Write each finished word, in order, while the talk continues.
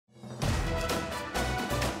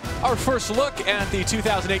Our first look at the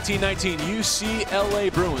 2018-19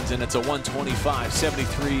 UCLA Bruins, and it's a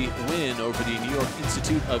 125-73 win over the New York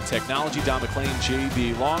Institute of Technology. Don MacClean,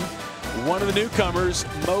 J.B. Long. One of the newcomers,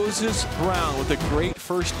 Moses Brown, with a great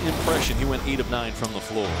first impression. He went 8 of 9 from the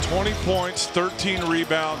floor. 20 points, 13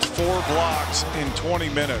 rebounds, 4 blocks in 20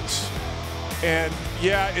 minutes. And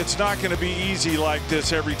yeah, it's not going to be easy like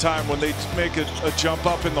this every time when they make a jump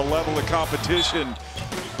up in the level of competition.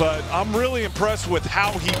 But I'm really impressed with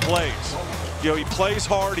how he plays. You know, he plays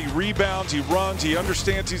hard, he rebounds, he runs, he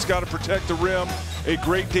understands he's got to protect the rim. A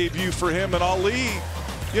great debut for him. And Ali,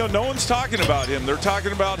 you know, no one's talking about him. They're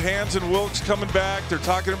talking about Hans and Wilkes coming back. They're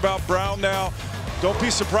talking about Brown now. Don't be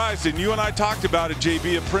surprised, and you and I talked about it,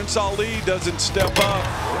 JB, if Prince Ali doesn't step up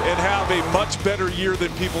and have a much better year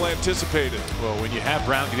than people anticipated. Well, when you have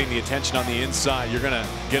Brown getting the attention on the inside, you're going to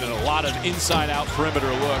get a lot of inside-out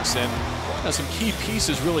perimeter looks, and some key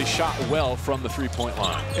pieces really shot well from the three-point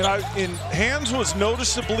line. And Hans was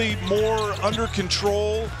noticeably more under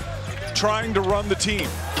control, trying to run the team.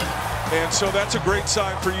 And so that's a great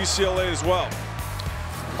sign for UCLA as well.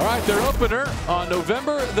 All right, their opener on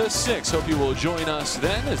November the 6th. Hope you will join us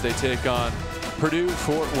then as they take on Purdue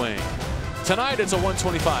Fort Wayne. Tonight, it's a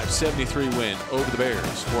 125-73 win over the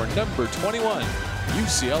Bears for number 21,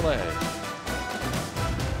 UCLA.